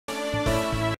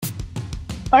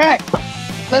Alright,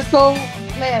 let's go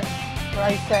land where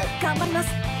I said. 頑張ります。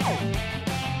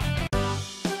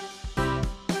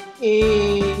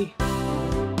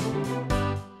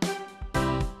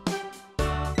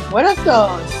Where does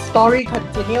the story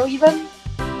continue even?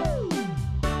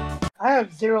 I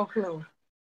have zero clue.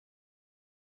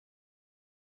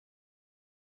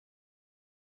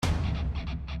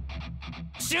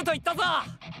 シュートいったぞ。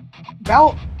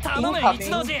 Belt 頼む一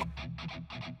同 incoming. 寺。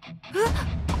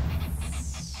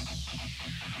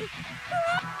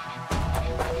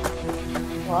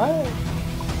What?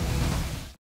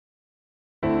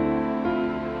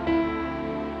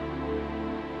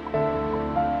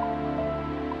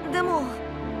 でも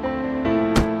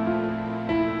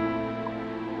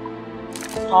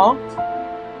Huh?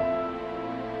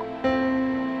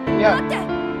 Yeah. 待って。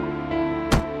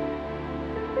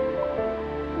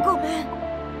ごめん。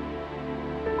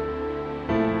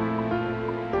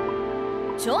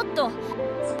ちょっと。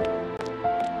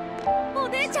お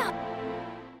姉ちゃん。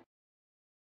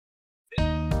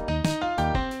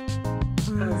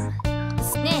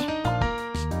ね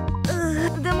え。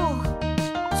でも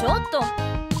ちょっと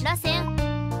螺旋。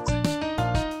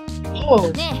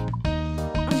 Oh. ねえ。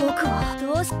僕は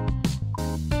どうし。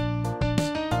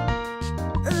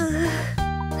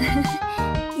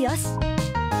よし。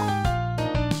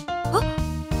あ。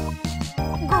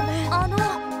ごめん。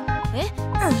え。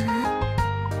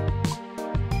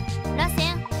螺旋。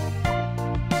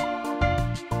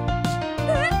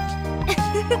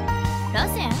螺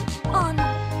旋。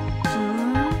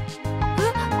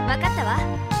わかったわ。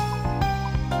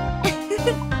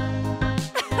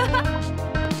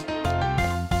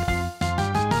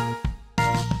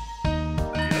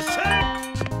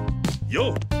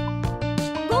よ。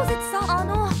豪雪さん、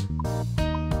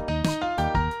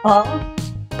Huh?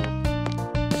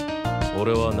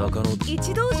 俺は中野。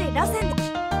一同時螺旋で。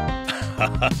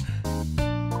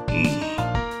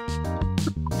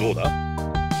どうだ。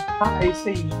I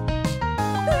see.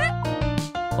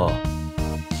 あ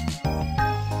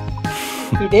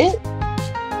He did?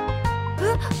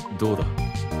 どうだ。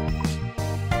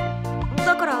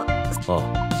だから。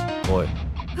おい。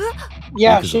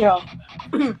 Yeah, sure.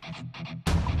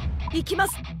 行きま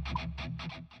す。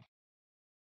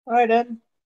 Alright then.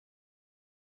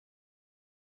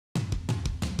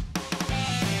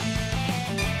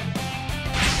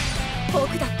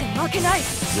 僕だって負けない。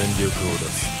全力を出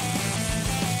す。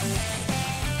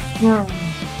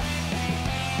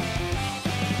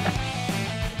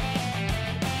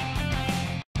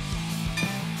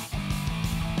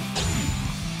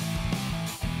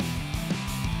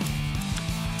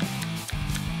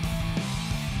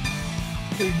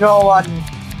 Draw one.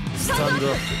 スタンドアップ、ヴ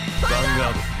ァン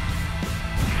ガード。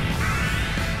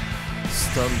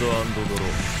スタンドアンドドロー。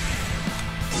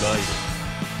ライド。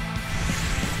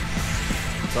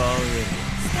ターンエンド。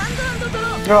スタンドアンドドロー。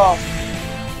 Draw.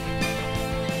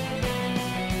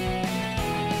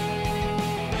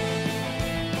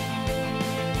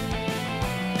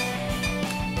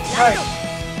 Right.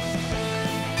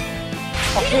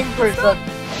 A pink person.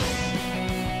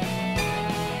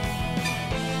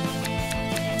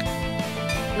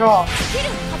 Draw. スキル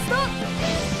発動。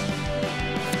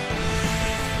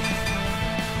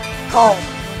 Call.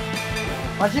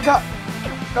 Magica.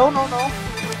 No, no, no.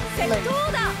 セットオ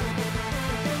ーダー。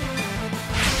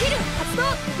スキル発動。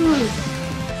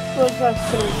 What's that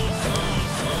three?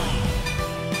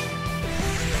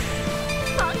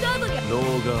 ヴァンガードにノー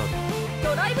ガー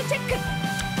ドライブチェック。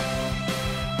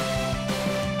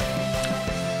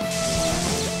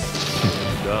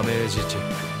ド。ダメージチェック。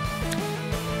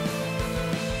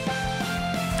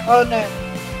 Oh no. ターンエン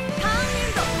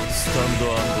ド。スタンド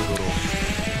アンドドロー。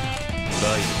ラ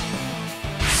イド。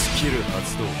スキル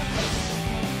発動。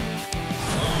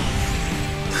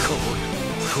コ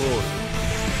ール。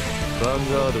ヴァン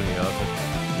ガードにアタック。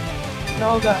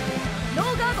 No gun. ノー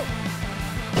ガード。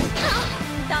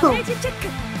ダメージチェック。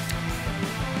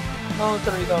 No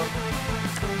three go.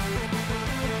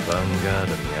 ヴァンガー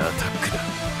ドにアタックだ。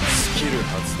スキル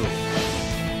発動。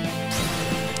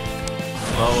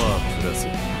パワープラス。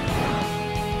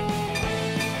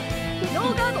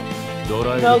ノーガード。ド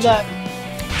ライ No ブチェッ gun. ク。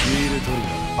ヒールトリガ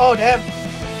ー。 Oh damn.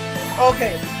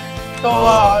 Okay. So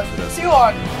still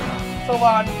on. So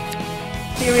on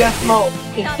serious mode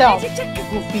ダメー itself, ジチェック。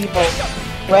 goofy mode,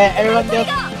 where everyone just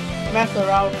mess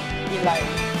around, be like,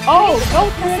 oh, no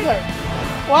trigger.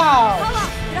 パ Wow. ワー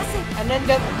プラス。 And then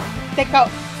just take out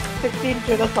 16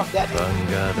 triggers from that, ヴァン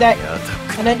ガードにアタッ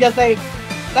ク。 and then just say,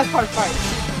 let's start fight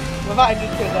without any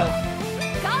triggers.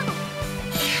 ガード。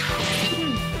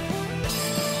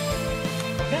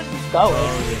 Where's this going?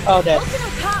 Oh, there. 僕の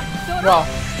ターン。ド Draw. ロー。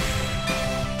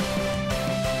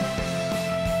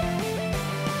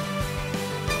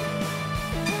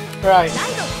Right. ライド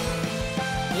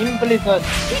Implicit. ス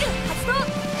キル発動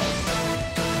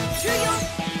終了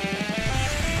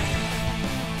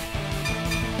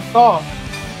Call.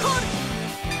 コール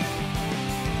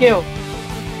Kill.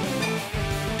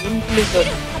 スキ Implicit. ル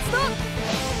発動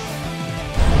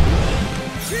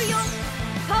終了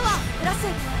パワープラス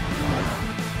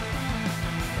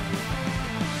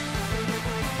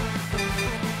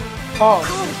Call. コー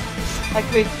ル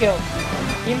Activate skill.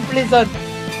 Implicit. ス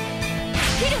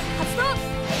キル発動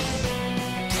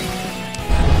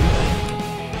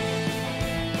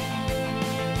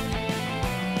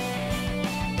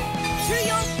終了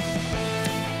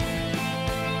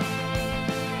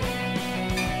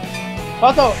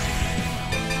Auto.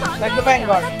 バンガ Like the ードでア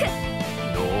タ vanguard. ック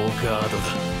ノーガードだ。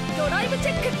ドライブチ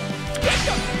ェックゲッ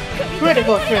ト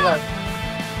Critical trigger.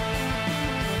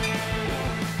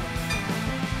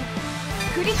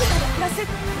 クリティカルプラス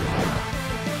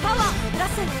パワープラ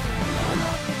ス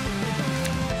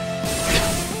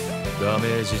ダメ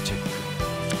ージチェック。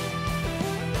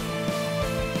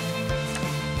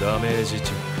ダメージチェッ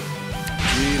ク。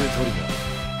ヒールトリガー。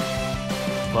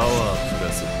パワープ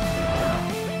ラス。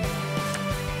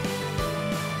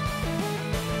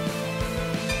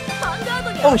バンガー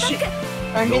ドにアタ Oh ッ shit. ク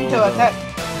I'm going to attack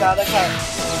the other card.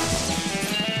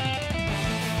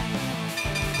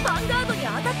 バンガードにア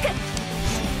タック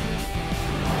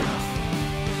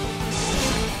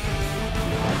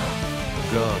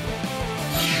ガード。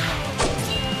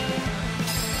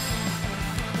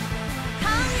タ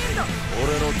ーンエンド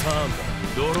俺のターンだ。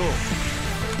ドロー。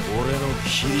俺の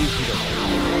切り札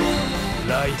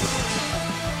だ。ライド。ス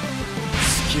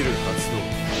キル発動。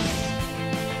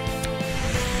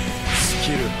ス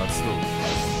キル発動。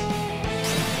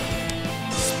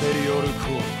スペリオルコ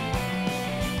ール。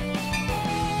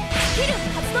スキル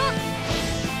発動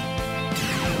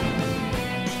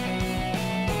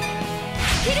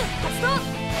スキル発動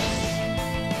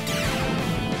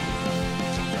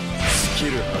スキ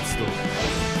ル発動。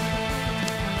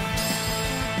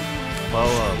パワー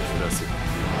プラス。こ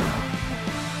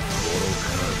のカ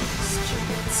ードのスキル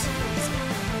が強いぞ。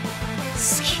ス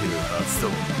キル発動。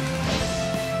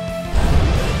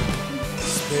ス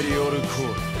ペリオルコー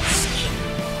ル。スキル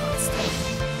発動。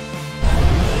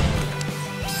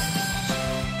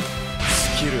ス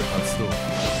キル発動。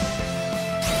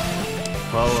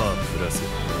パワープラス。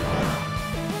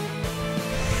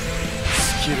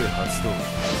スキル発動。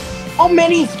 How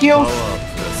many パ skills? ワープ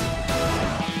ラス。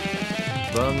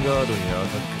ヴァンガードにア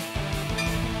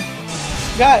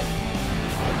タック。 Got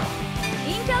イ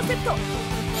ンターセプトヴ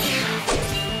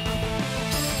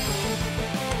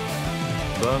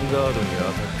ァンガードにアタ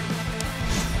ック。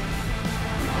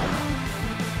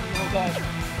 Oh god.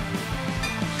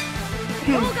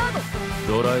 ノーガー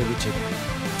ドドライブチェック。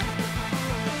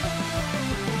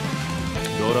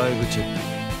ドライブチェック。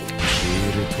ヒ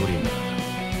ールトリガー。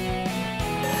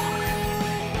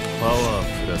パワー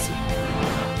プラス。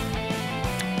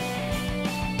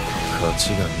勝ち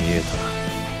が見えた。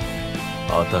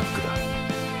アタックだ。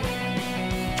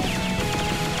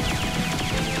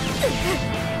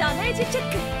ダメージチェッ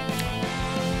ク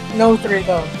No trigger.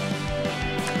 ターンエ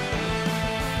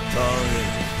ン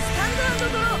スタンド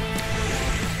ドロー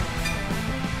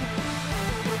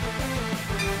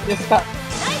Just cut. ラ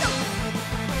イ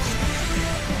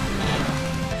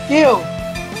Kill. ド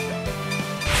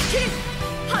スキル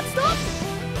発動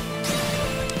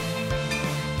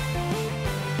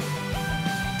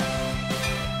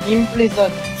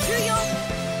Implicit. 終了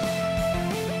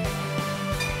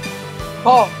Call.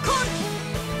 コール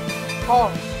Call. コ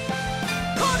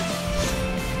ール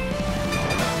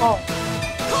Call.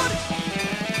 コール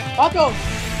Auto.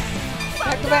 バン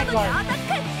Like the ガードに vanguard. アタッ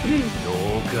クノ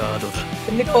ーガードだ。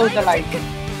 Clinical ド the ライ light. ブチェック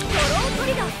ドロートリ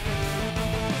ガー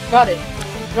Got it.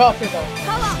 Draw trigger.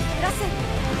 パワープラス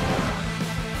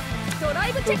ドラ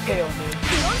イブチェック Okay, フ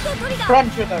ロントトリガー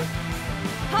Front trigger.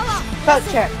 パワープラ Touch ス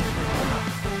check.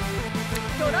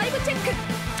 ドライブチェックオー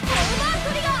バー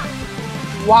トリガー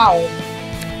Wow.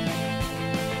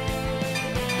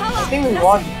 パワ I ー think プ we ラ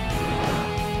won. ス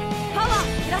パワー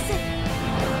プラス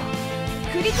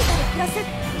クリティカルプラス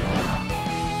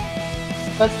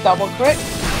Let's double crit.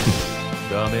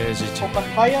 ダメージチェック。 Open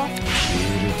fire. ヒ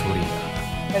ールトリガ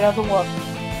ー。 It doesn't work.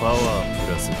 パワー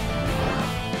プラス。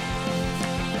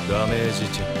ダメージ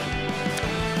チェック。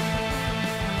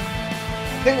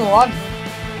 I think we won. バン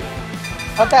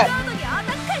ガ Attack. ードにア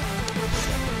タック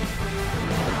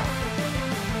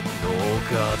ノ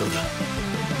ーガードだ。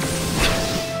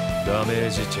ダメー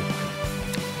ジチェック。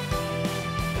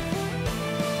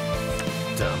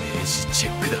ダメージチェ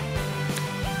ックだ。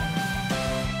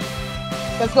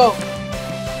 Let's go.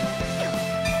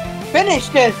 Finish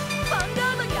this.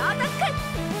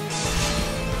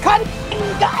 完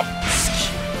ガース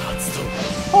キル発動。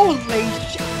ド Holy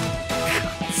shit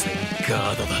完全ガ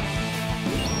ードだ。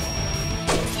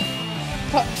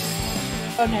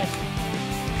あね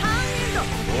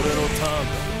俺のターン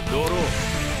だ。ドロー。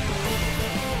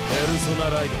ペルソナ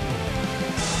ライド。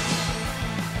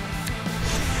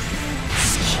ス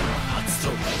キル発動。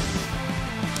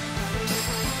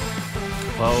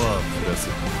パワープラス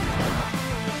コ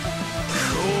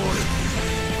ール。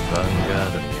ヴァンガー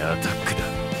ドにアタックだ。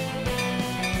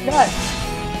ナイ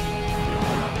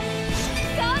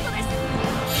ガードです。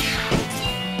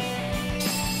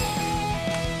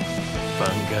ヴァ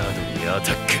ンガードにア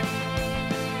タック。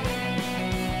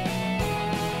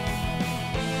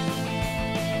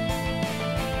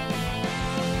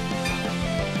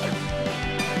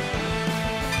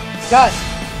ガー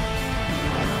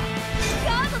ガ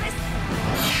ードです。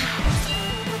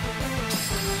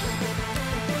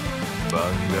ヴァン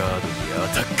ガードにア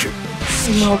タック。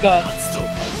ド No god 発動。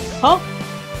は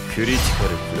クリティカル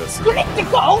プラスクリティ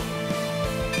カル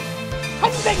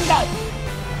完全ガース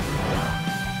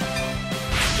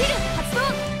キル発動。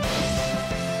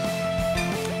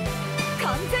完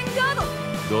全ガード。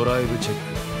ドライブチェック。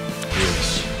よ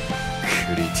し、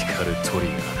クリティカルトリ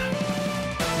ガーだ。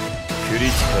クリティ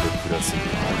カルプラス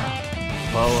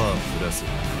パワープラス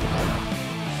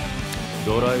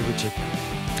ドライブチェック。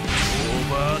オー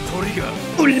バートリガー。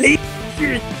ド Holy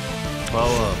shit パワー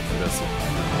プラス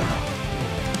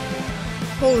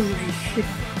Holy shit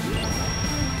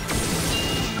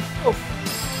Oh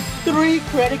 3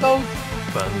 criticals ヴ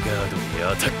ァンガードにア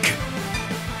タック。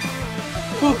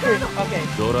 2 crit Okay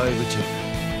ドライブチェック。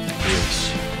よし、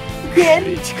ク Again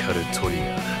リティカルトリガー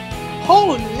だ。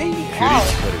 Holy クリテ cow ィカ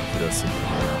ルプラス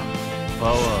パ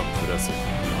ワープラス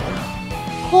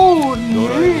ド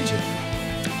ライ Holy ブチェック。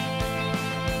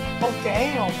 Oh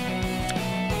damn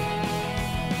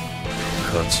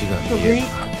勝ちが見え 3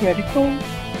 critical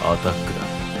アタックだ。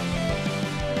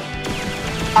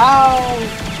 Ow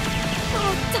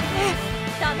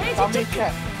ダメージ Damage チェック。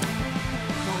 check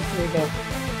No trigger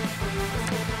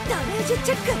ダメージ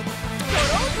チェック。ド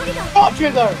ロートリガー。 Oh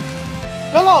trigger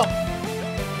Hello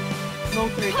No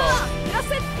パ trigger ワープラス。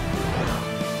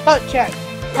 Touch check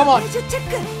Come ダ on メージチェッ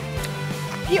ク。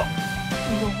 Yo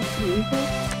No trigger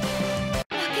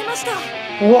負けました。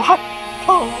 What the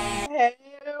hell?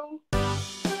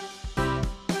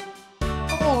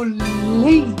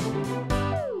 Holy!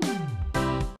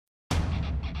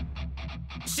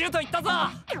 シュートいったぞ。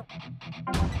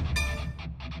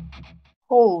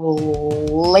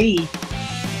 Holy!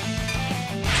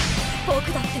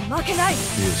 僕だって負けない。よし、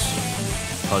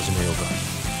始めようか。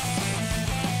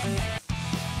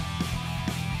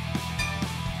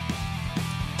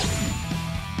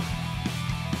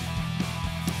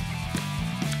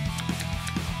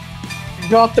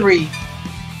Draw 3.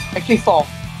 Actually 4.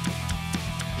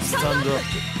 スタンドアップ、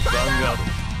ヴァンガード。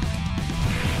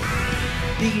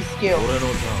 D 俺 skill. のター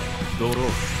ン、ドロー。ラ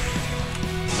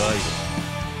イド。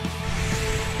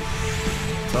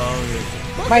ターンエン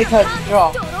ド。 My turn. Draw.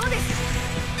 ドローです。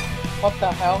 What the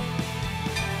hell?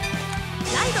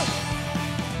 ライド。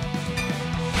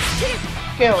ス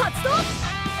キル Skill. 発動。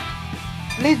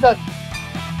 Listen.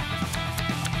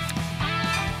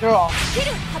 Draw. スキ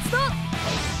ル発動。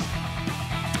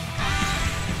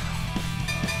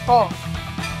 4. コー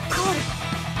ル。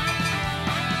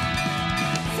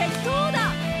セットオーダー。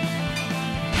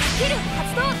スキル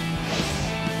発動。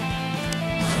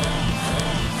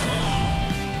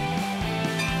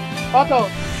 Auto.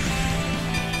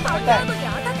 ヴァンガードにア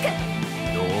タック。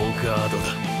ノーガードだ。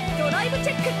ドライブチ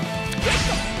ェック。ゲッ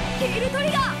ト。ヒールトリ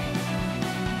ガー。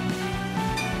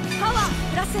パワー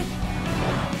プラス。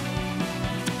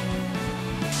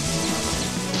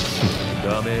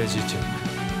ダメージチェック。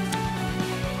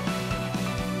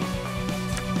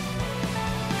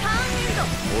ターンエンド。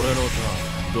俺のター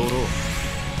ン、ドロー。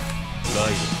ラ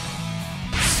イド。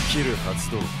スキル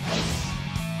発動。コ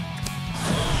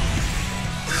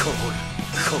ール、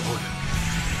コール。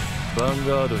ヴァン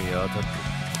ガードにアタック。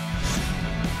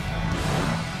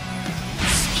ス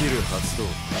キル発動。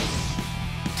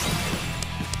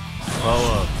パワ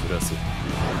ープラス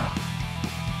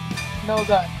No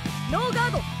gun. ノーガ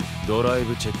ード。ドライ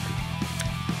ブチェック。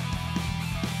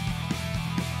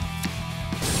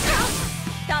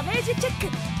ダメージチェック。ゲ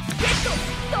ット。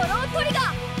ドロートリガー。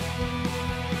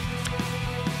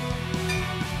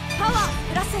パワー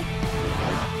プラス。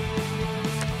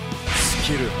ス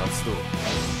キル発動。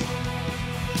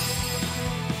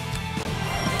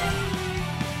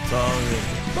ターンエン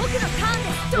僕のターンで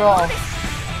す。ドローです。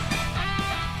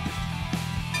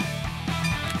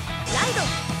ライド。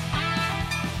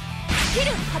スキル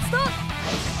発動。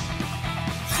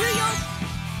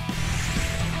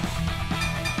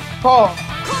Call.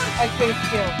 Activate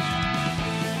skill.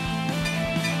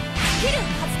 スキル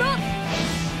発動。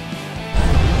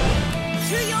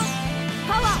重要。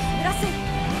パワープラス。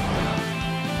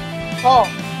 Call.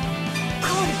 コ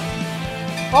ール。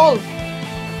 Call.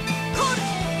 コール。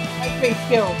 Activate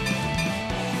skill.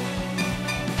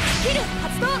 スキル発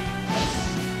動。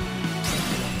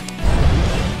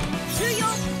重要。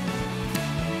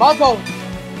 Muzzle.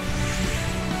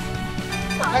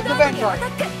 バンガードにアタッ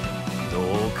ク。ノ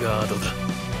ーガードだ。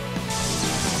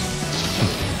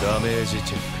ダメージ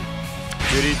チェック。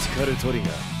クリティカルトリガー。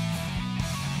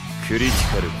クリテ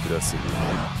ィカルプラス。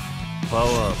パワ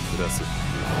ープラス。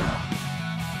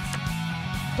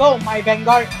 Go, my vanguard.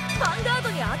 バンガード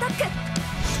にアタック。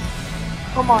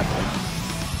 Come on.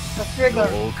 The trigger.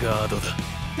 ノーガードだ。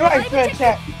 Try to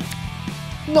attack.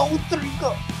 No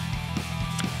trigger.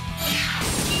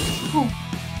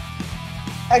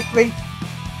 Activate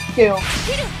skill. ス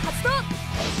キル発動。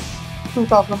 2000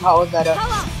 power that パ up. ワ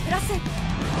ープラス。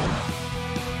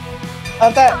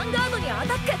 Attack. バンガードにア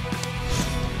タック。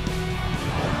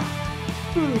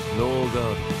ノーガー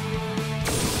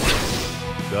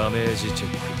ド。ダメージチェッ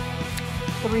ク。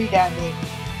 3 damage.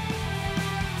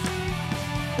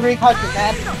 3 touches,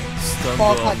 man. スタンド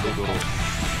アンドドロー。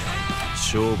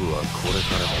勝負はこれか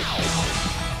ら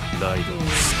だ。ライドのス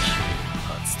キル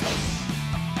発動。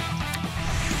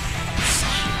ス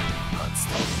キル発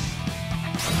動。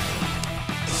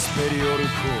スペリオルコール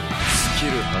スキ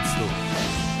ル発動。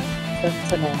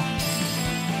 Sentinel.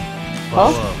 パワ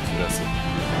ープラス。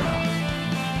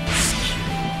スキル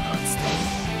発動。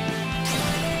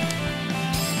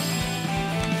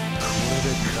これで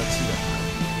勝ちだ。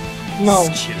 No. ス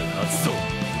キル発動。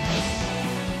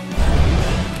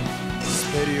ス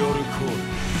ペリオルコール。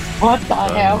 What the バン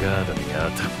hell? ガードにア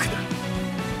タックだ。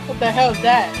 What the hell is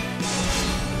that?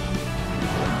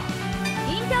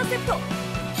 インターセプト。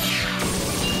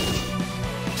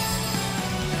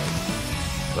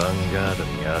バンガード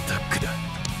にアタックだ。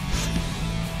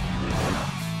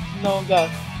 No gun.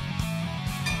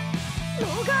 ノ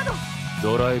ーガード。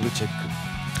ドライブチェック。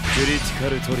クリティカ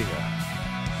ルトリガー。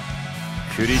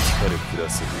クリティカルプラ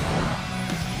ス。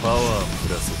パワー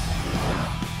プラス。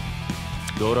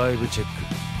ドライブチェック。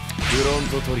フロン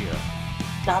トトリガー。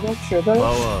 Double パ trigger. ワ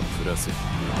ープラス。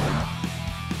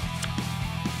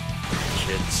決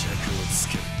着をつ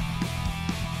ける。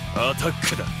アタッ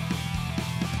クだ。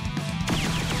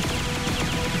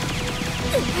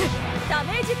ダ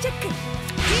メージチェック。ヒ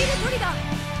ールトリガー。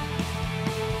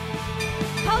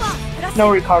パワープラス。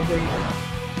 No recovery.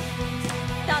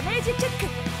 ダメージチェック。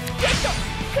ゲット。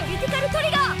クリティカルトリ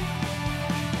ガー。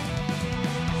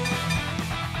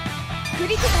クリ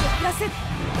ティカルプラス。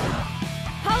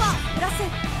パワープラス。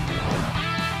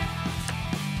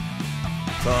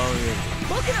ターンエン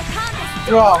僕のターンで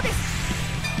す。ドラーそうです。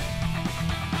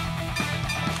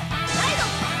ライド。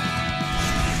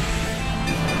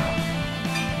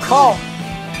 Call.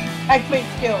 Activate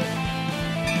skill.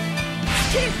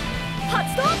 スキル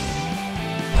発動。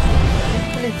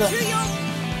 Please. 重要。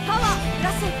パワープラ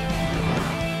ス。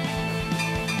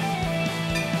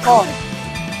 Call.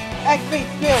 Activate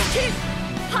skill. スキル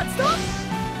発動。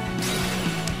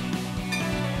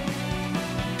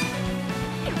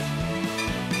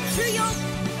重要。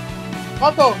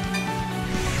 Muzzle.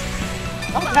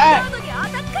 バンガ Attack. ードにア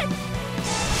タック。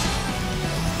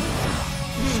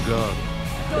ド。ガー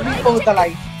ドライブチェッ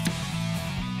Brutalize.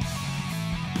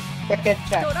 Second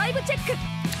check. ク。ドライブチェック。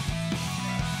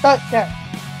 Third check.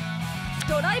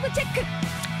 ドライブチェック。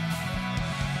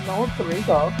 No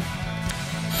trigger.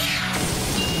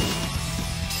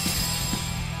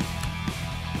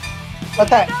 Attack.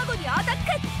 ガードにアタック。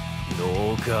ド。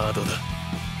ノーガードだ。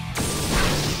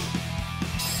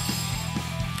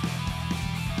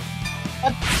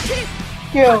 ス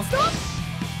キル Skill. 発動。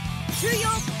重要。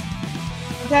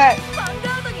 Attack. バンガ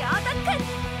ードにアタック。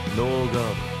ノーガー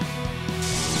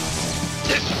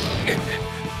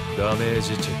ド。ダメージ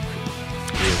チェック。よ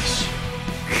し。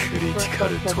クリティカ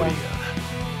ルトリガーだ。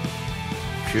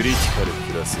クリティカル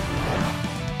プラス。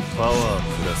パワー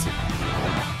プラス。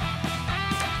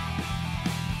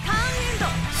ターンエンド。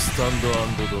スタンドアン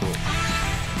ドドロー。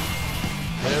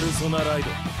ペルソナライド。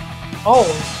 Oh.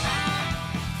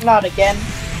 Not again.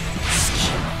 スキ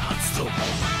ル発動。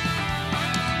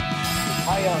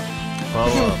 Fire. パワ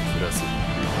ープラス。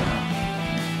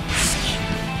スキル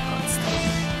発動。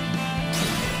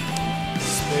ス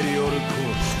ペリオルコー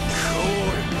ル。コ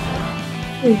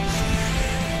ール。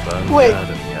バンガ Wait. ー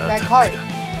ドにア That タッ card. クだ。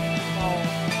 No.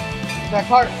 That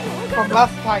card from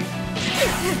last time.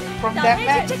 From ダ that メー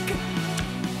match. ジチェック。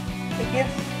 It gives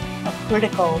a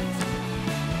critical.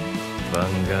 ヴァン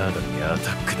ガードにア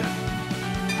タックだ。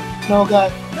ノーガ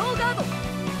ーノーガード。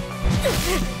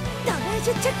ダメージ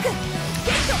チェック。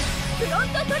ゲット。フロン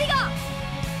トトリガー。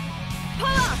パ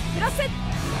ワープラス。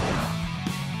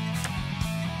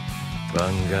ヴァ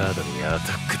ンガードにア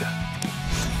タックだ。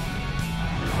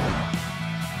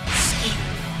スキル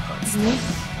発動。クリテ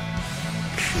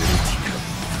ィカル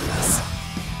プラス。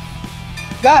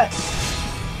ガー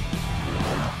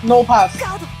ノーパス。ガ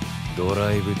ード。ド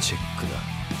ライブチェックだ。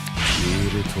ヒ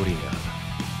ールトリガー。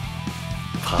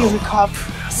パワヒールーカープ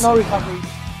ラス。ノーリカバリー。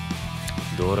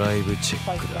ドライブチェ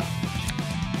ックだ。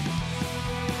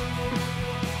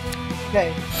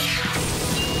Okay.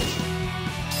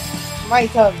 My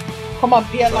turn. Come on,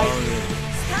 be alive.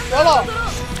 スタンダードドロー。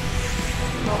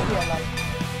 No, be alive.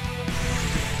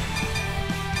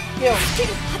 Kill. スキル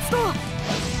発動。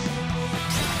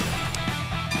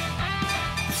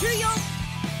14。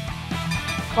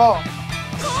 Call.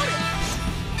 コール。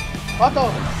 Auto.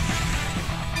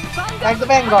 ヴァンガ Like ー the ド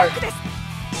vanguard. アタックです。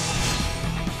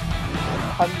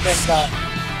 完全ガー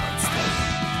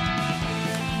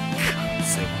完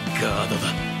全ガードだ。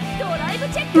ドライブ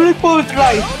チェック。ド。Triple フ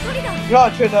drive. ロントトリガー。 Draw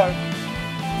trigger.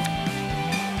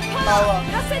 パワー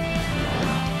プラス。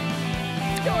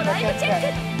ドライブチェック。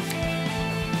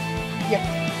 Yes.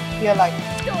 Be alive.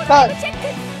 ドライブチェック。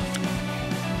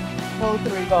 No,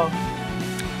 3, go.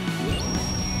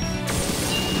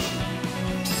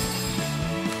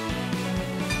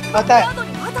 Attack. ガードに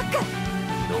アタック。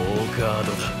ノーガー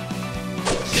ドだ。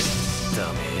ダ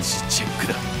メージチェック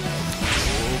だ。オ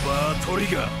ーバートリ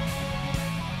ガー。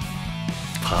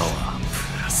パワー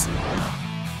プラス。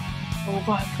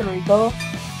 Over 3, go.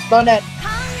 Done it. タ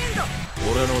ーンエンド。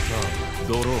俺のターン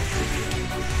ドロー。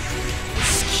ス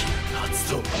キル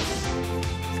発動。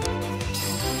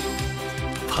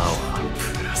パワープ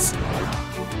ラス。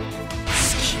ス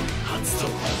キル発動。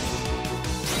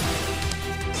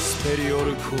スペリオ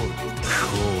ルコール。コ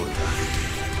ールだ。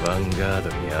ヴァンガード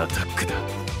にアタックだ。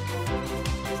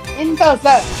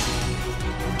 Intercept.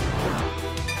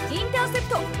 インターセプ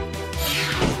ト。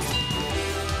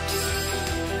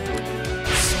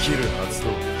スキル発動。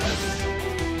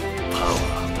パワ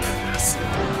ープラス。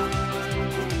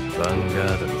ヴァンガ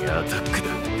ードにアタックだ。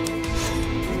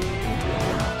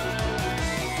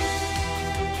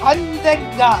完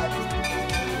全ガース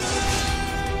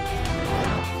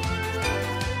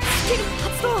キル発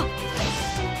動。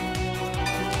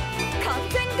完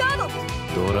全ガード。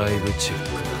ドライブチェック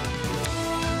ド。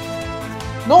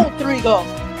No, 3, go. だ。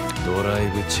ドライ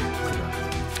ブチェックだ。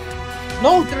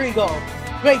 No, 3, go.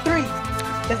 Great 3.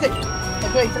 That's it. A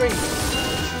great 3.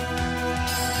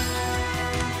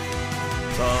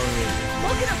 ターンエ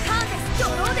僕のターンです。ド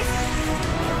ローです。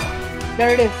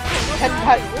 There it is. 10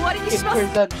 cuts 終わりに in します。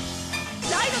 prison. ライ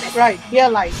ドです。 Right, be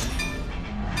alive.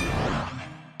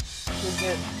 This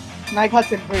is 9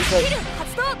 cuts in ス prison. キル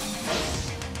発動。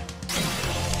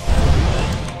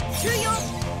14。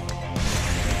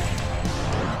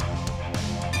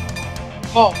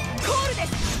 Call. コールです。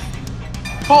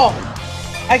 Call.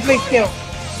 Activate skill.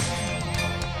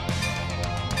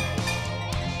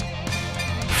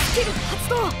 スキル発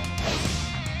動。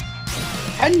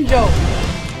 Angel.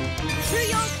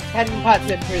 14。 10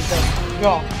 cuts in prison.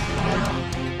 Draw.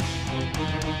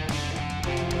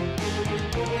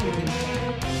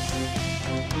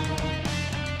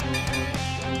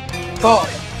 Call.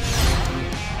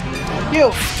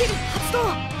 Kill. スキル発動。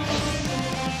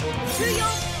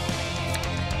14。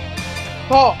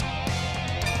 Call.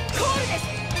 コールです。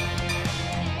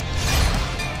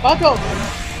 Auto.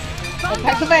 ヴァン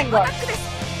Attack the ガー vanguard. ドアタックです。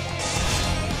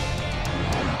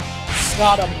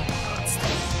 Got him.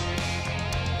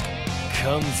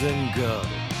 完全ガード。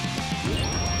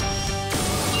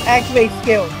 Activate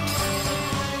skill.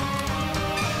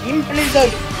 In prison.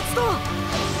 発動。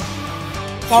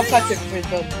 12 cuts in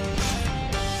prison.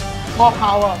 More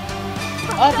power. ヴ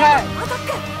ァンガー Okay. ドアタック。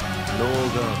ノー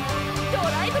ガード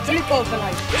ライブチェック。 Triple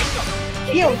alive. ゲット。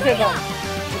 Heal トリガ trigger. ー。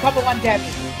 Recover 1 damage.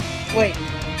 Wait.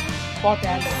 4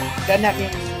 damage. Then that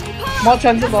means more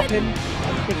chances of him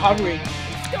recovering.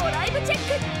 ドライブチェック。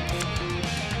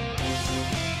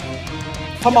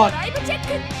 Come ド on. ライブチェック。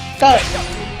 Third.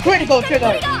 Critical トリ trigger. ガ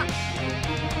ー。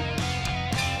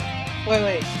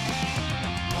 Wait.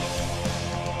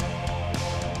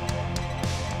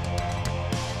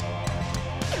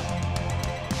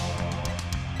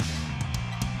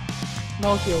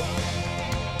 No heal.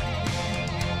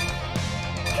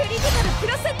 クリティカルプ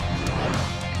ラス。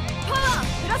パワー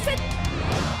プラス。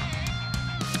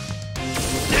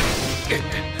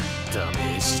ダメ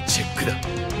ージチェックだ。ヒ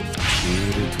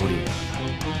ールトリガー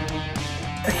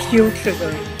A heal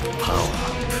trigger. パワー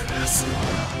プラス。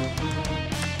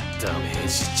ダメー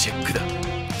ジチェックだ。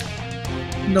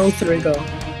 No trigger.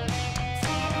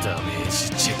 ダメー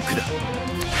ジチェックだ。ク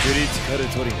リティカル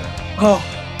トリガー。 Oh.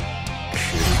 クリ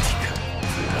ティカルプ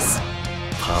ラス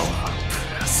パワープ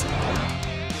ラス。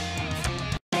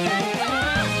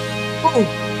 Oh.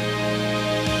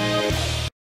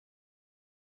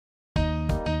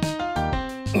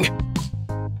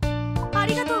 あ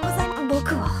りがとうございます。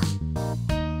僕は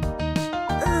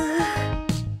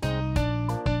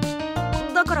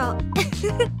だから。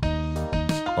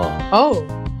ああ、 Oh.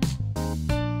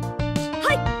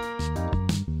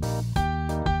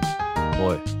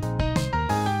 おい、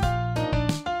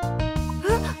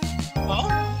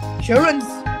 Sharon's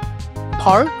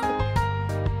Park?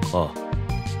 あ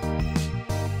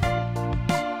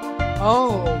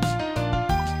Oh.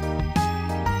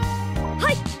 あ、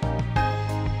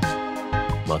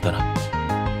またな。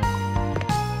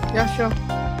 Yeah, sure.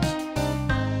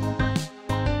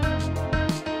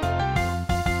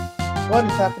 What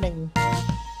is happening?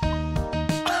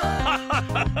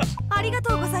 ありが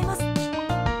とうございます。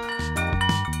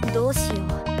どうしよう。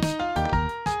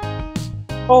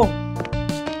 Oh.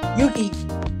 Yuki.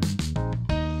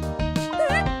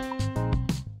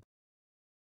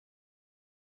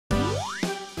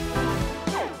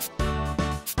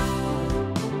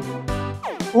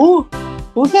 Oh,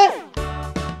 who's that?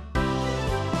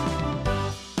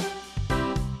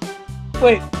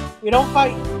 Wait, we don't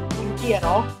fight Yuki at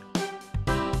all?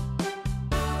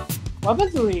 What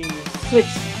happens if we switch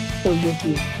to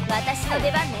Yuki? 私の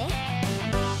出番ね。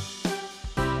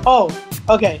 Oh,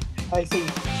 okay, I see.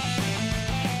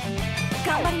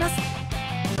 頑張ります。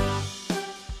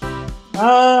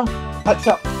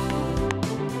 What's up?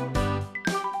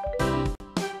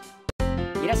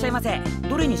 いらっしゃいませ。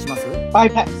どれにします？ 5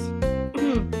 packs.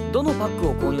 どのパック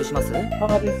を購入します？ Oh,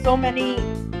 there's so many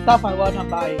stuff I wanna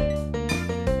buy.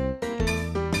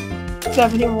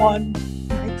 71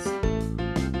 packs.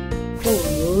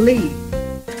 Holy.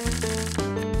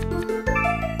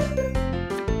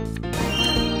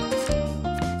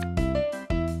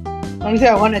 Honestly,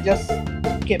 I wanna just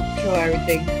skip through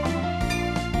everything.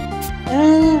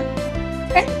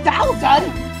 10,000!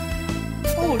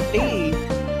 Holy.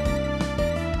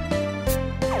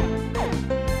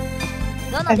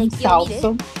 どのデッキを見る？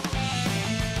 10,000.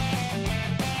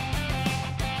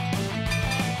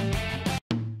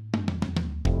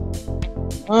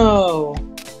 Oh.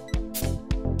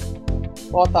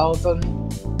 4,000.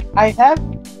 I have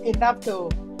enough to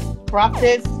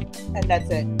practice and that's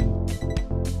it.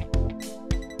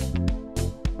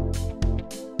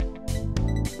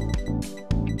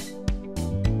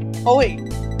 Oh wait,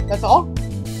 that's all?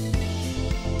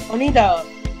 Only the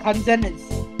consent is...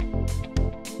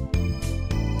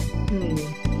 Hmm.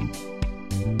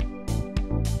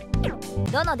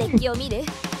 どのデッキを見る？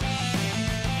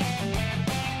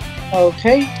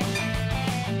 Okay.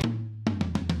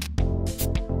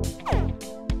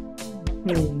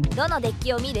 Hmm. どのデッ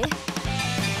キを見る？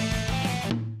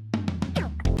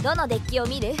どのデッキを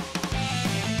見る？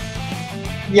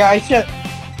 Yeah, I should.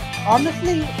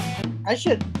 Honestly, I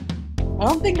should. I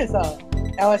don't think there's a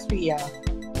LSP, yeah.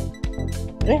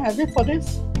 Do they have it for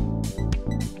this?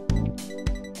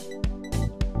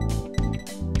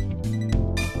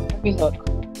 Let me look.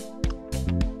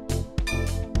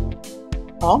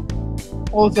 Huh?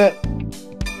 What was it?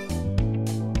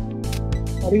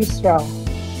 What do you spell?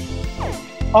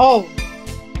 Oh!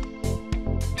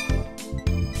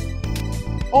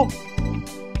 Oh!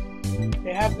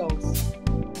 They have those.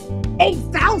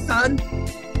 8,000!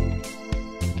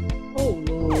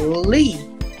 Holy!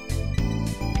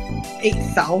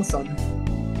 8,000.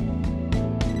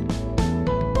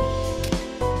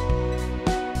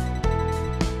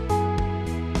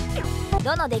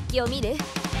 どのデッキを見る？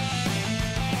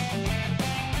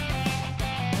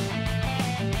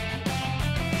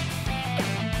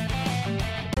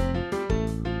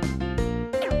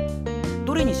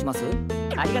どれにします？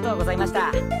ありがとうございまし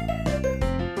た。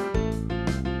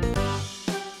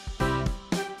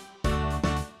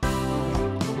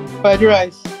 Fried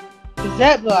rice. Is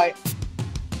that like...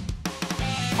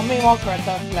 How many more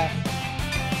characters left?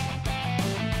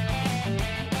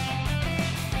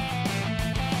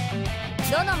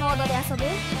 どのモードで遊ぶ？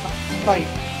 Fight.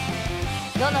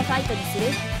 どのファイトにする？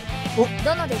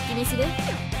どのデッキにする？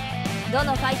ど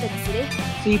のファイトにする？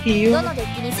 CPU? どのデ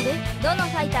ッキにする？どの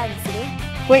ファイターにする？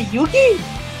 Wait, Yuki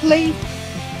plays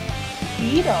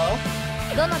Ito?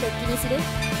 どのデッキにする？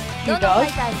どのファイ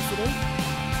ターにする？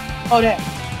 Oh, there.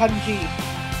 Kanji.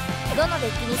 どのデ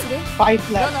ッキにする？ 5ど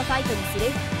left. のファイトにする？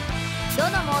ど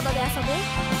のモードで遊ぶ？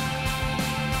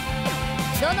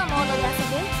どのモードで遊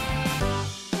ぶ？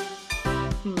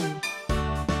 Hmm.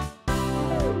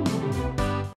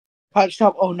 Pipe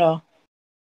shop owner.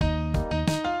 い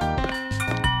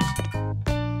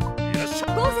らっし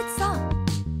ゃ豪雪さん。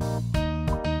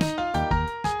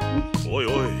おいお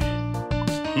い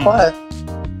What?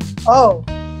 Oh,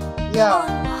 yeah.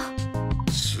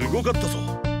 すごかったぞ。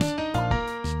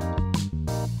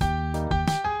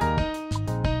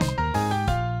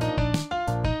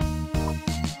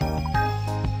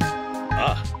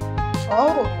あ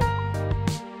Oh.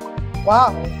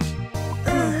 Wow.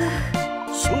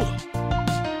 そうだ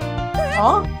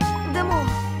Huh? でも、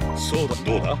そうだ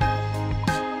どうだ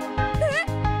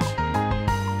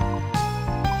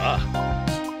あ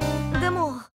で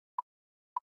も、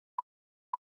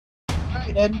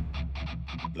Alright then.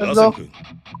 ラセン君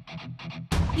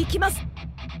行きます。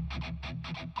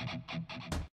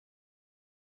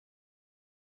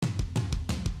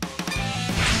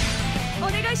お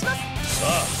願いします。さあ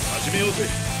始めようぜ。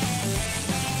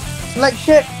 Like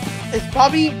shit is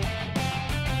probably.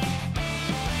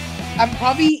 I'm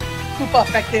probably super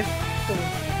effective to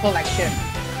collect shit.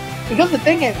 Because the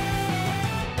thing is,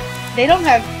 they don't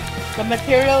have the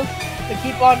materials to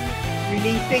keep on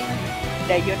releasing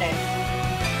their units.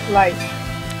 Like,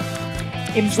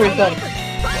 in prison,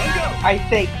 I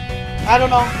think. I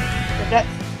don't know if that's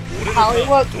how it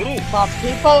works. But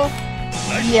people,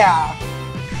 yeah.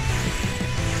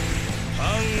 タ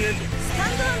ーンエンドスタン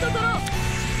ド&ドロー。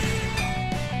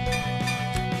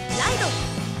ライド。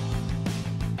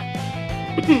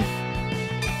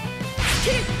スキ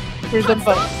ル。 Prison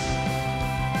fight.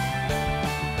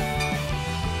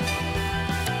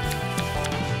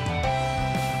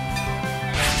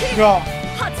 スキル。 Draw.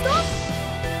 発動。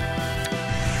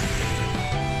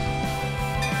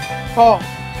 Call.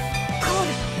 コー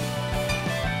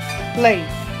ル。 Play.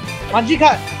 Magic.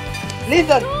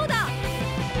 Listen. どうだ。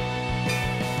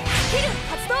スキル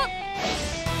発動。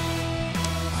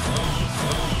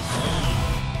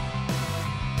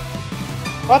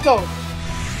 Auto.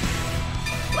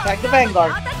 Attack the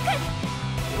vanguard. アタック。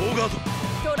オーガード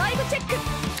ドライブチェック。ドロ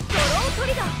ート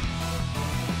リガー。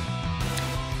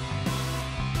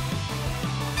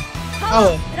パワ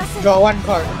Oh. ープラス。 Draw one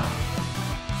card.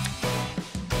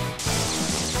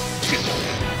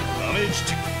 ダメージ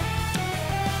チェック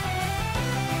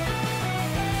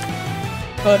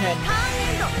Turn in. ターン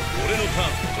エンド。俺のター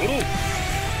ンドロー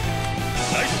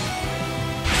ライト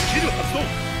スキル発動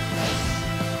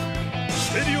ス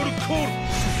テリオルコール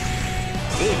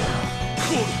コ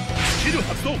ールスキル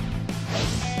発動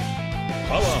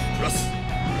パワープラス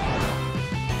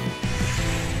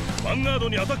ヴァンガード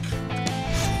にアタック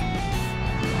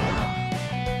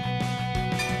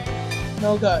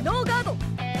No good. ノーガード。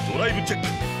ドライブチェック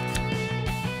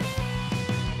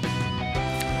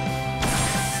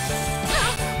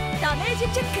ダメージ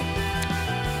チェック。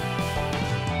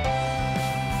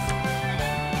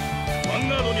ヴァン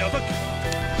ガードにアタック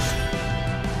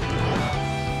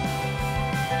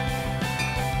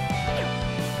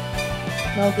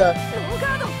No good. ノーガ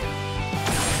ード。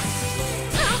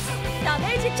ダメ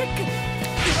ージチェック。フ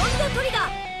ロントトリガー。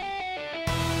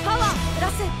パワープラ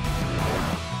ス。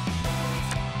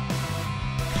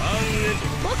ターンエン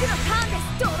僕のターンです。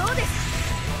ドローです。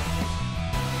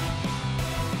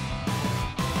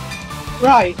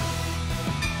 Right.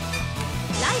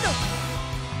 ライド。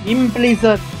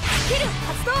 Imprison. スキル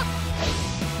発動。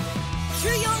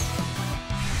14。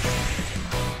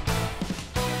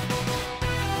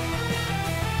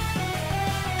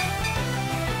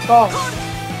 Call. コール。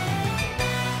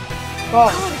 Call. コー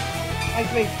ル。 I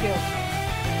play skill.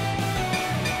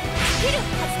 スキル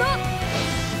発動。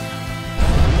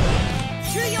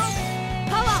14。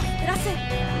パワープラス。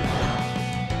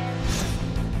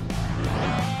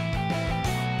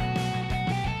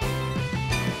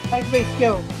 I play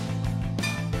skill.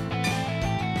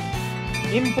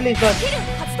 Imprison. スキル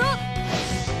発動。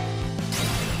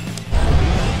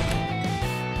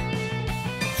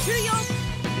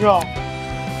14。 Draw.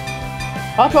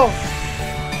 Auto.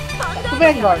 ヴ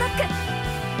ァンガードにアタック。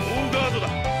ドオーガードだ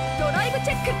ドライブ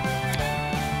チェック。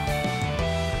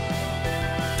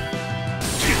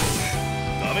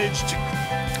ダメージチェック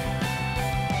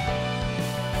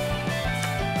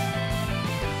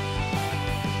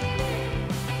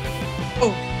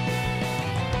Oh.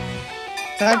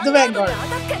 Attack the vanguard. ア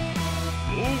タック。オ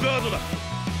ーガードだ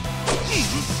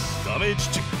ダメージ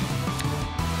チェック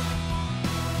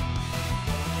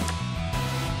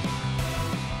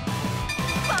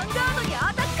ヴァンガードにア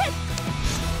タック。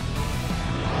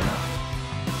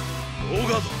オー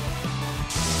ガード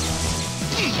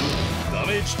ダ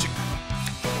メージチェック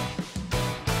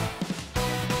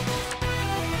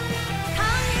ターン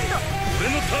エンド。俺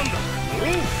のターンだド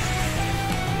ロー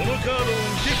このカードを受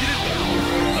け切れる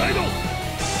かライド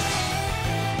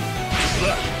ス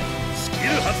だ。スキル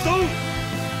発動。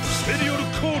スペリオル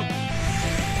コール。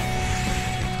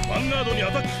ヴァンガードに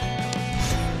アタック。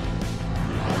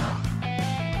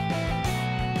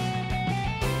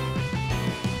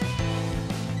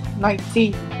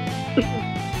19.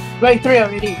 Grade 3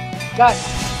 already. God.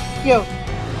 Yo.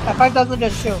 That 5,000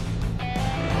 just show.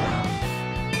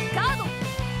 ガード。ヴ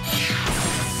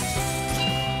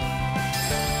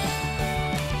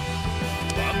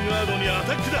ァンガードにア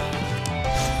タックだ。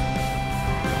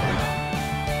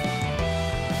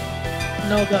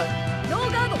 No gun. ノ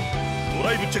ーガード。ド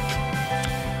ライブチェック。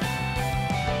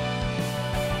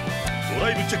ド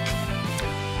ライブチェック。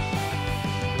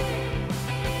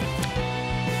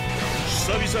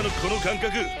久々のこの感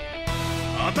覚。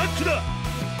アタックだ。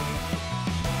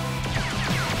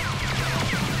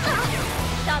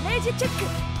ダメージチェック。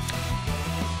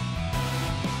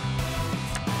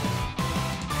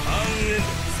ターンエンド。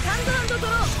スタンドアンドド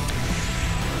ロー。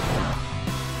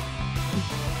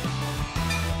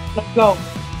 Let's go.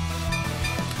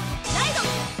 ライド。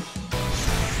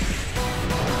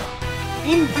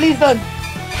 In prison.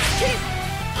 キル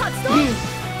発動。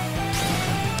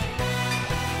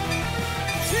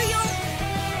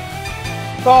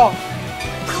 Go. コ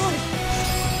ール。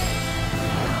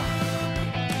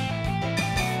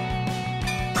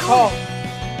 Go.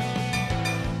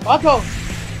 Auto.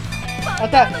 バ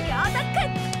ンガードにアタック。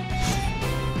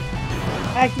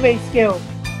 Activate skill.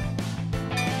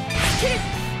 キル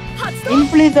発動。 In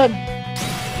prison.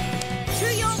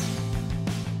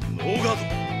 ノーガー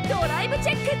ド。ドライブ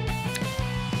チェック。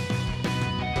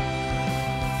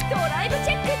ドライブ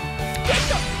チェック。ゲッ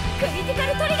ト。クリティカ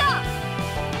ルトリガー。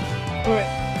 Correct.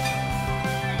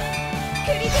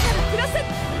 クリティカルプラス。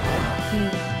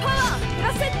パワープラ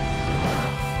ス。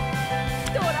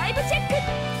ドライブチェック。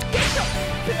ゲット。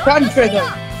フロントトリガー。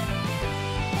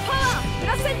パワープラ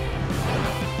ス。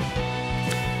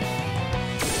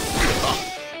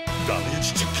ダメージ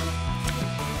チェック。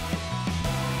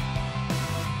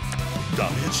ダ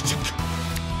メージチェック。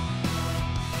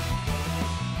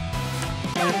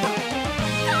勝っ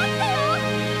たよ。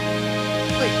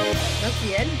 Wait, that's the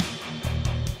end?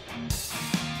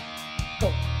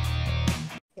 Oh.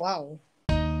 Wow.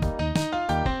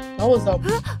 That was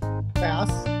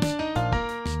fast.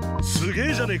 すげ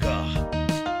えじゃねえか。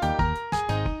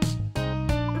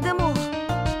でも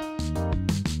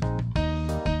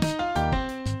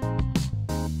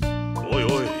おいおい。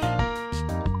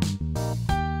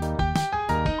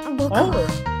僕 Oh. は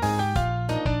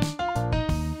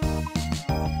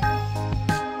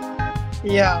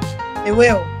Yeah, it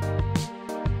will.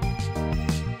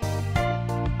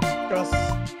 Trust.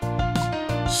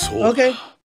 そうだ。 Okay.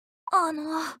 あ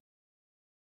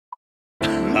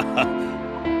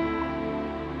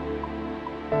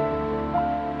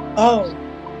Oh.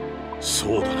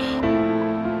 そうだな。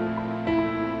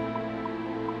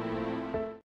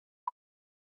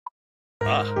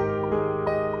あ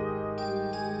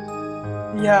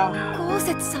Yeah. 豪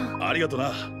雪さん。あ、ありがと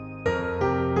な。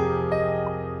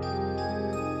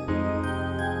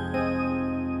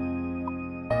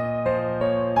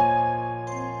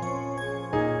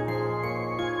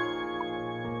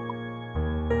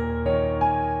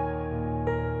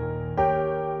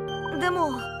で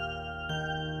も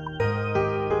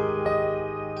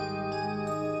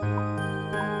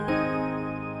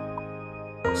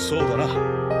そうだな。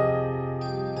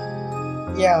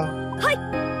Yeah.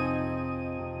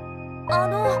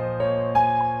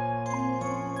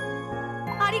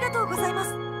 ありがとうございま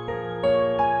す。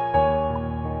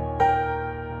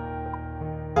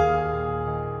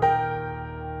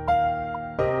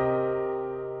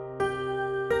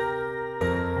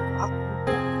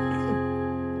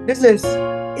This is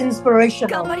頑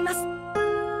inspirational. 張ります。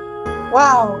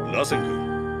 Wow. ラセン君、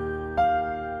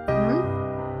 Hmm?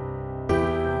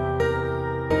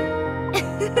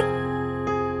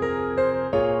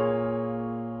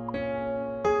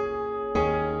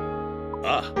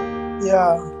 あ、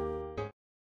 Yeah.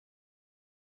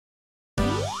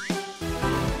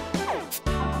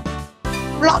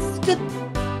 Blasted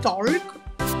dark.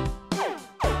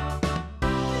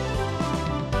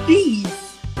 Jeez.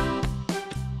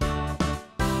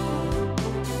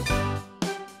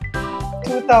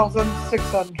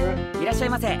 2,600. いらっしゃい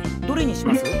ませ。どれにし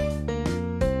ます？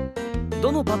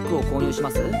どのパックを購入しま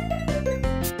す？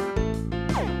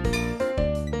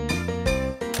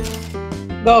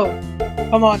 Go.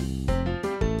 Come on.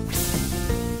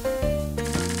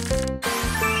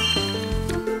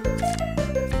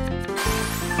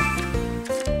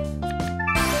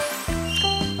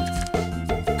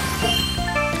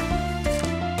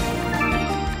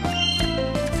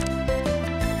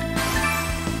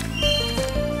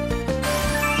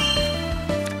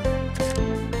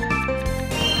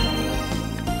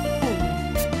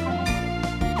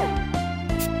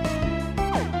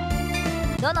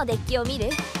 どのデッキを見る？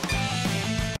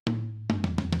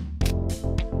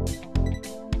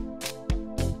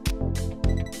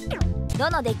ど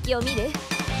のデッキを見る？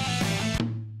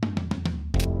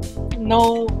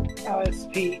 No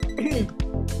LSP.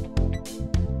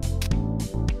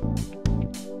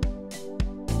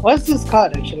 What's this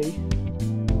card actually?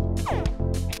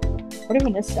 What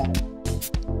even is that?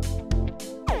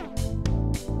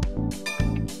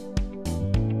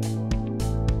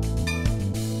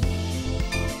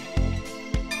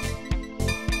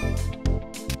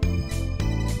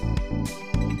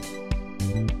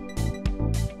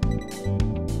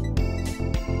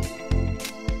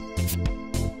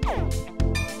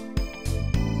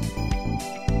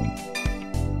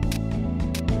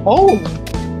 Oh!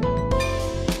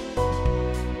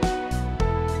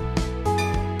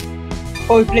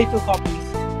 Oh, we play 2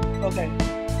 copies. Okay.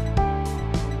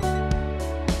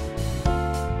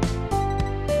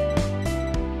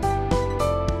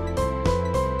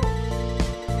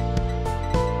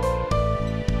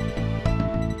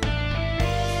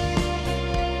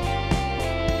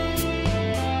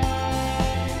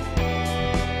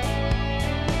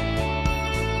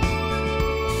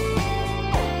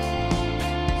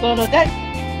 So the deck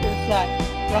is like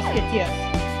Musketeers,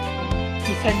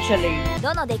 essentially.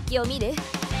 どのデッキを見る？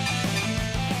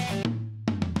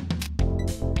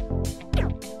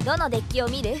どのデッキを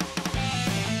見る？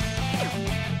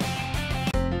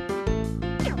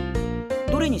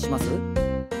どれにします？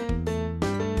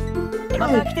ま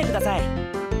た来てください。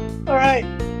Alright.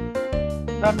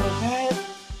 Done with that.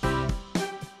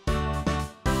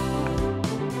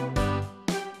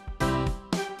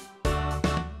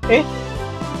 Eh?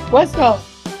 What's the...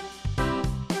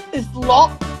 Is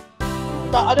locked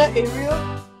the other area?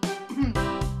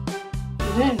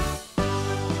 It is.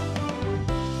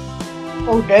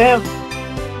 Oh damn.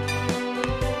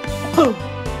 Hmm.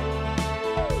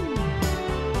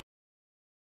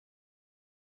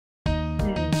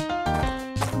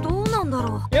 どうなんだ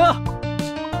ろよっ、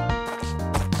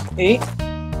Eh? う。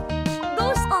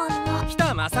どうした？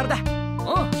北マサルだ。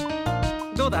おう、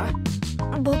どうだ？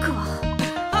僕は。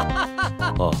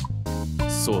ああ、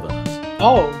そうだな。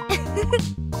 Oh.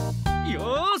 よ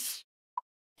ーし。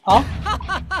Huh?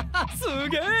 す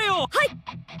げえよ。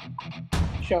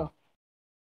Sure.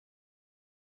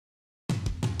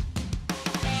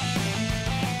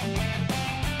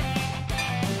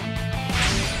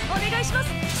 お願いします。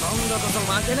今度こそ負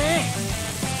けねえ。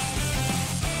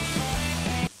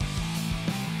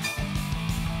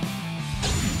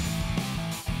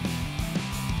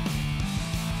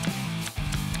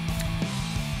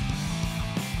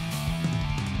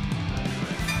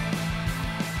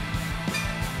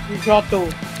You draw 2.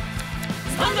 ス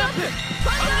タンドアップ。フ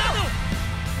ァンガード。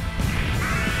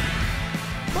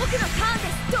僕のターンで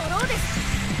す。ドローです。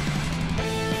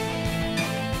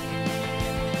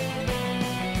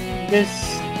This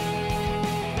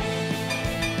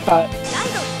card. ラ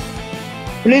イド。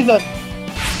 Blizzard. ス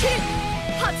キル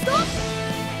発動。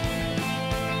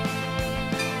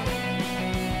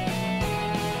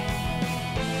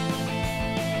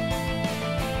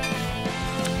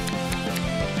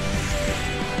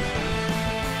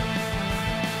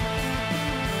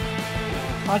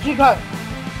Magic card.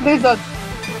 Blizzard.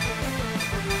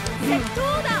 窃盗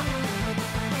だ。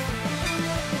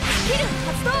スキル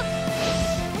発動。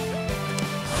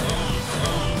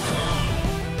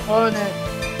 Oh no.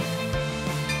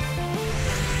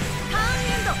 ターン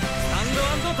エンド。スタンド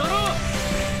&ドロー。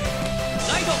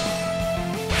ライド。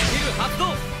スキル発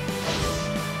動。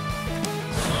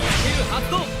スキル発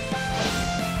動。ヴ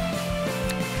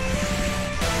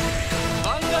ァ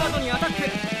ンガードにアタック。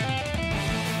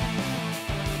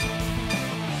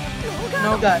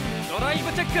 No god. ドライ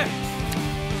ブチェック。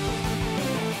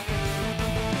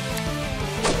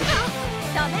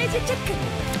ダメージチェック。ゲ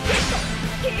ット。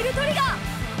ヒールトリガー。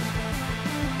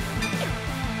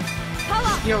パワー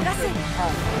Skill プラス。 tree.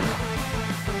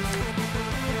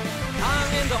 ター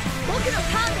ンエンド。僕の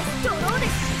ターンです。ドローで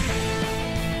す。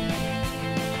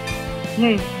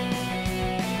 Hmm.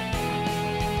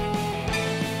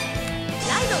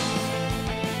 ライド。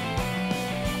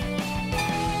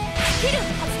スキル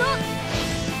発動。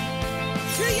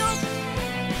終了。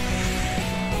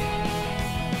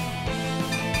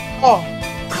 Oh.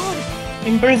 コー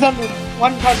ル。 Imprison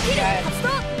one card スキル guy. 発動。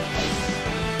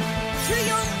終了。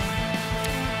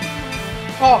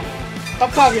 Oh. Top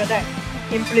card of your deck.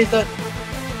 Imprison.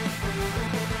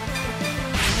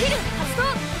 スキル発動。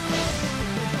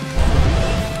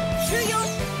終了。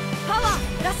パワー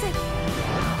プラス。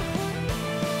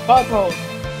 Battle.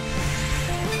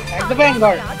 Act the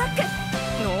vanguard. アタック。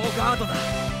ノーガードだ。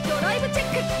ドライブチェッ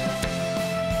ク。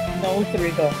No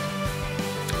 3 go.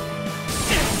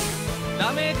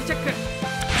 ダメージチェック。ビー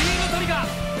ムトリガー。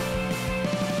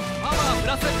パワープ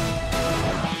ラス。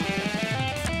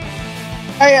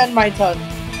I end my turn.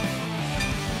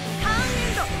 ターン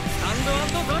エンド。スタンド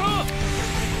&ドロー。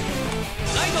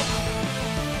ライド。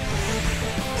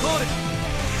コール。ヴ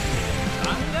ァ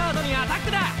ンガードにアタッ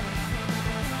クだ。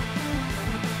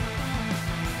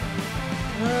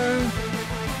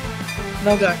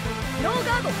No good. ノー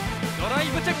ガード。ドライ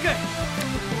ブチェック。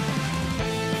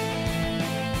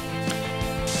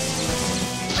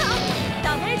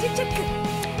ダメージチェック。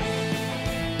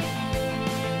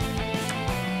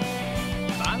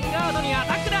ヴァンガードにア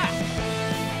タックだ。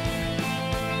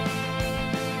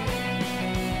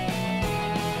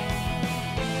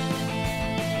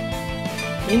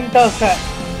Intercept.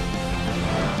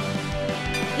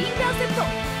 インターセプト。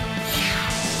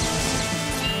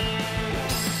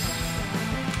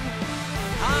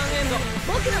ターンエンド。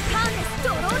僕のターンです。ド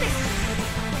ローです。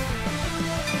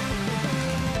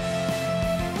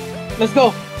 Let's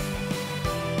go.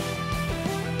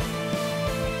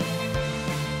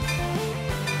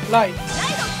 Light. ライ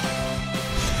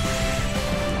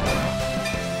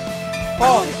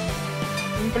Pause.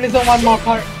 Imprison one more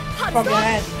card from your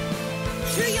hand. ド。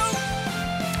14。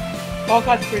 All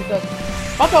cards prison.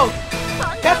 Battle.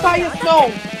 Cat fire snow.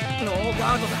 ノー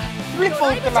ガードだ。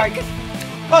 Triple strike.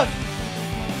 First.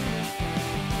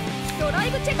 ドラ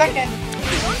イブチェック。 Second.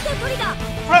 フロントトリガー。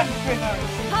 Front trigger.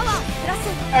 パワープラス。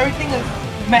 Everything is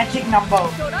magic number.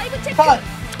 ドライブチェック。 Third.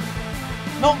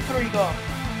 No trigger.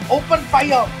 Open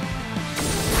fire.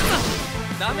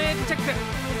 ダメージチェック。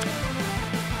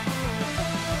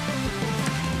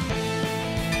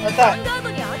 ヴァ Attack. ンガード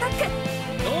にアタック。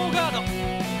ノーガード。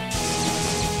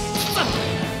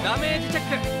ダメージチェッ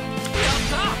ク。やっ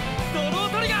たー。ドロー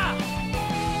トリガー。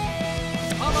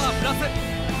パワープラス。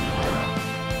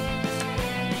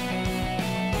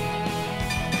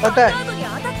ヴァン Attack. ガードにア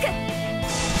タック。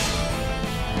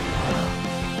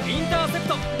インターセプ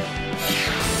ト。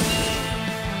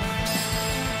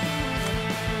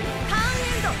ターン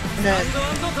エンド。Then ハ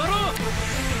ンド&ドロー。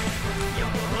よ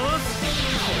ーし。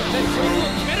これで勝負を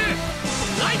決める。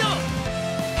ライド。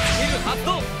スキル発動。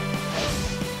コ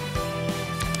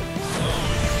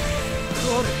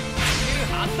ール。スキル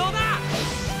発動だ。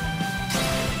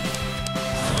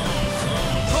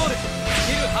コール。ス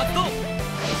キル発動。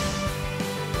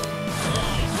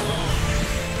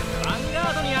ヴァンガ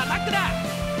ードにアタックだ。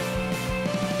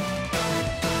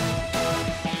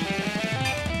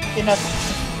 Intercept.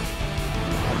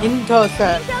 インターセ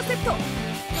プト。ヴ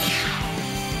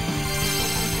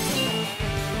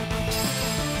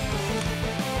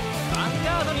ァンガ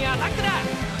ードにアタックだ。とっ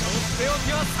てお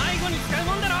きは最後に使う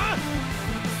もんだろ。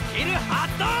スキル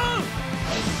発動。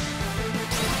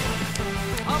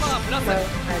パワープラス。 I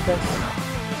guess.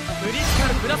 クリティカ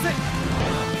ルプラス。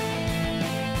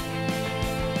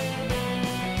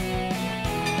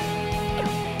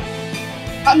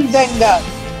 Unzengard.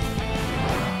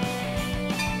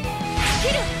 ス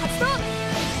キル発動。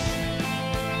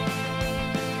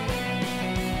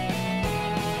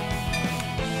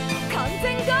完全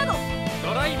ガード。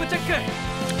ドライブチェック。クリテ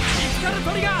ィカルト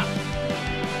リガー。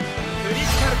クリティ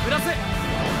カルプラス。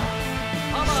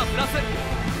パワープラス。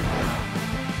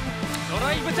ド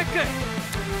ライブチェック。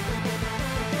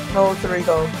 No 3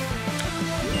 go.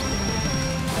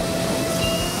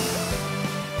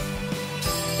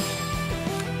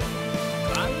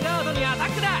 ヴァンガードにアタッ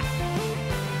クだ。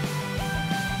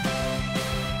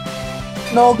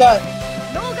 No gun.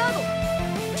 ノーガード。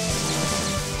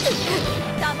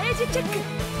ダメージチェック。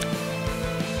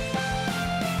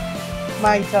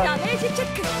 My ダ turn. メージチェッ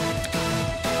ク。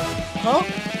 Huh?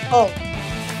 Oh.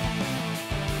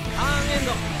 ターンエン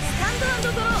ド。スタン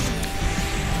ド&ドロー。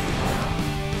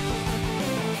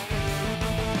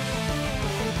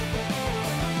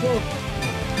 Two.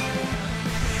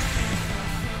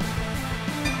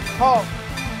 Oh.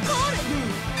 コール。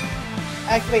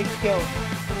 Activate skill.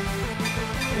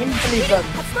 スキル Imprison.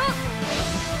 発動。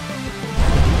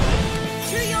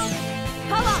14。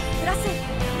パワープラス。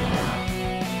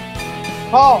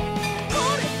 Oh. コ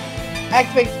ール。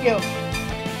 Activate skill.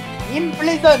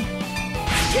 Imprison.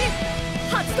 スキル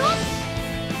発動。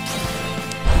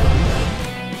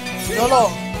 Solo.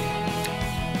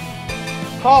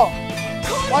 Call.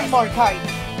 コール。 One more time.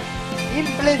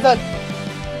 Imprison.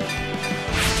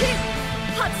 スキル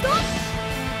発動。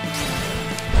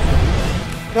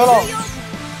 Solo. 14。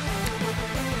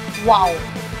 Wow.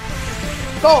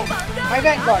 Go. ヴァンガ My ードに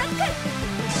アタ vanguard. ック。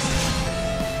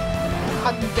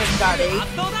 Unzengard.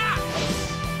 発動だ。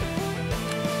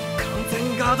完全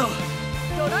ガード。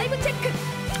ドライブチェック。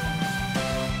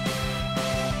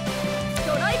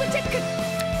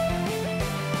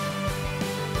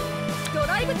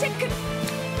イブチェック。ヴ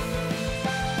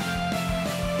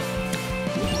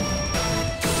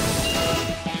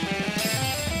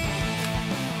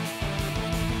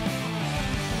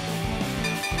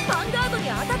ァンガードに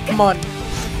アタック。 Come on.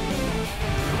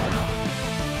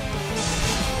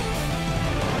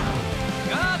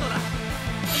 ガードだ。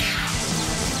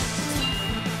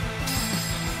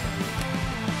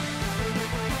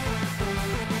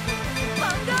ヴァン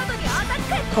ガードにアタック。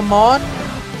 Come on.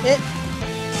 Hit.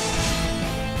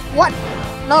 What?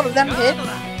 None of them ガ hit. ード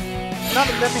だ。 None of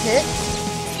them hit.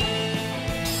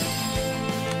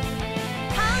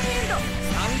 ターンエンド。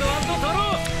サンド&ドロー。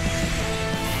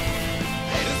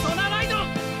ペルソナライド。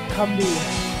 Combi.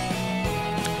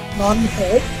 None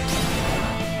hit.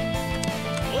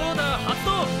 オーダー発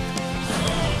動。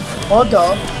 Order. ゴー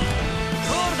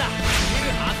ルだ。ビ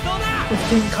ル発動だ。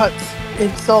 15 cuts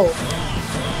in soul.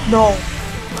 No. ヴ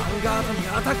ァンガードに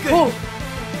アタック。 Oh.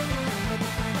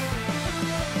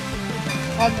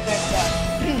 How's that?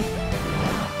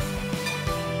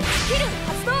 スキル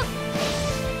発動。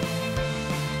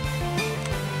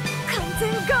完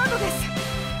全ガードです。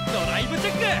ドライブチ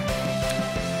ェック。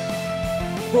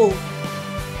 Oh.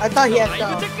 I thought he ド had ライ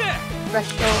ブチェック。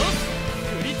 special.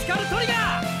 クリティカルトリガー。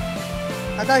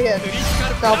 I thought he had クリティカ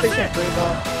ルプラス。 salvation for it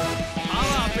though. パワ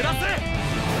ープラス。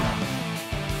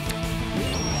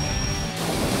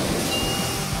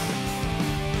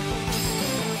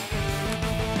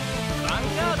ヴァン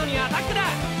ガードにアタックだ。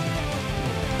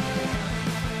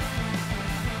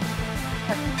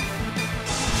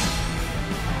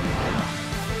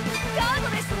ガード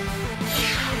です。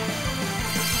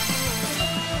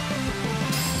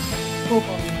 Oh.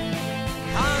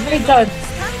 ターン Many エンド。 times. ス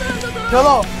タンドド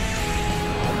ロー。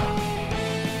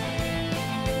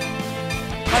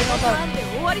 YOLO. ターンで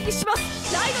終わりにしま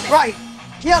す。ライドです。 Right.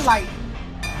 Here light.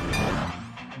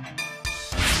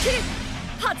 スキル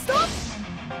発動。14。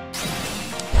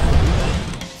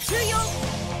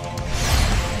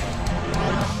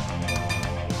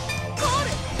コー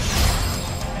ル。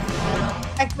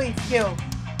 Actually skill.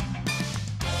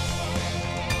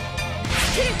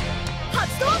 スキル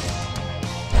発動。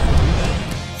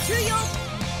14。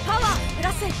パワープ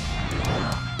ラス。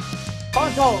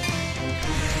 Control.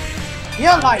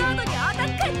 Here ガ light. ードにアタ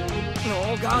ック。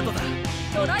ノーガードだ。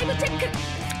ドライブチェック。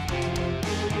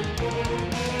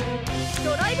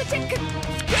ドライブチェック。ゲット。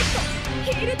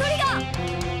ヒールトリガー。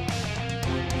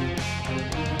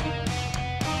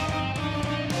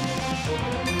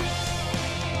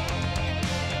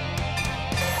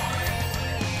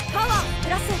パワープ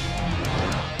ラス。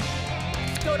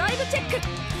ドライブチェック。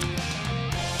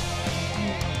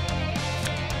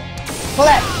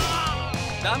 Collect.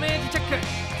 ダメージチェック。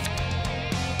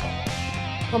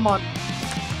 Come on.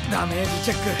 ダメージ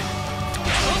チェック。ク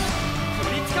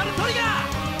リティカルトリガー。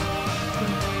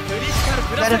クリティカル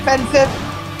プラ That ス。 offensive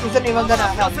isn't even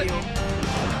gonna help you.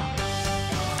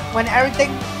 When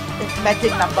everything is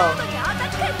magic ヴァン number. ガードにアタッ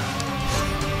ク。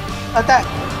 Attack.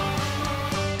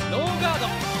 ノーガード。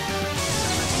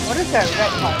 What is that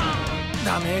red part?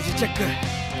 ダメージチェック。オ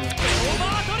ー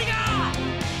バートリガー。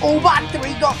 Over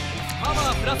 3 go. パワ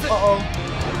ープラス。 Uh-oh.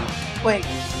 Wait.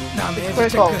 ダメー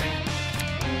ジチェック。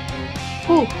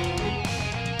 Whew.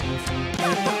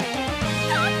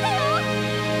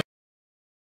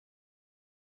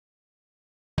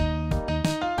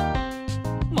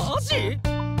 マジ？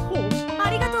あ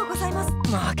りがとうございます。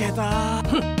負けた。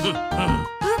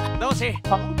どうし？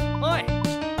 Huh? おい、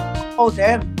 Oh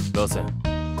damn. ラセン、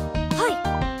は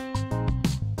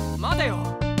待てよ。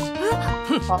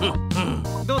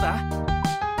 Huh? どうだ？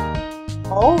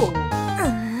 Oh. い。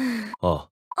あ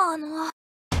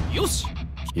よし。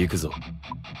行くぞ。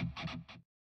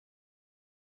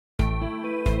そ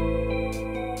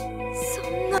ん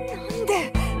な、なん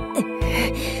で。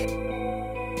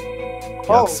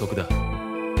 Oh. 約束だ。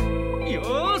よ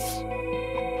ーし。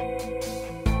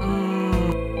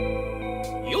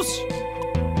よし。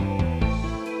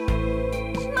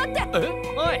待って。え？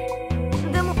おい。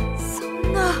でも、そ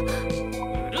んな。う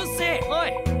るせえ。お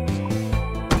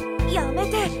い。やめ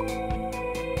て。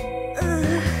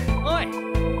おい。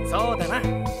そうだな。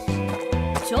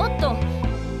ちょっと。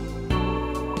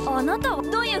あなたは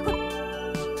どういうこと？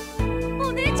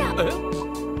お姉ちゃん。え？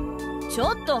ち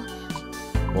ょっと。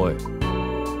おい、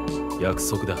約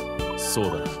束だ。そう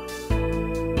だな。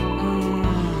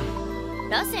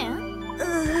ラセン？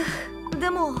で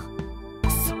も。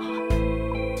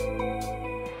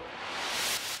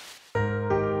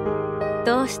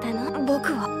どうしたの？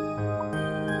僕は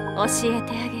教え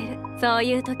てあげる。そう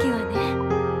いう時はね。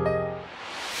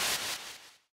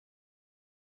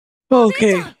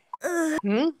 Okay.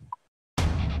 Hmm?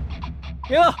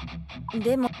 よ。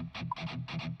でも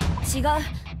違う。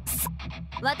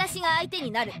私が相手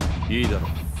になる。いいだろ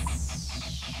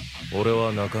う。俺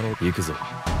は中野行くぞ。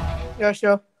Yeah,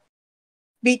 sure.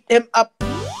 Beat him up.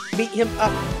 Beat him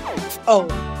up. Oh.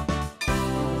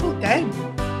 Oh, dang.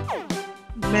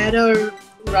 Matter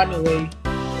run away.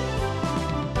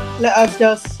 Let us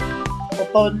just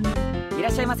open いら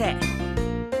っしゃいませ。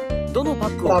どのパ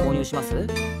ックを購入します？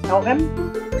 LM.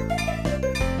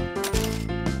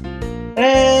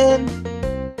 And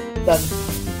done.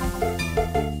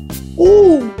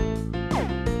 Ooh!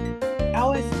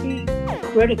 LSP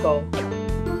critical.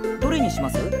 どれにしま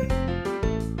す？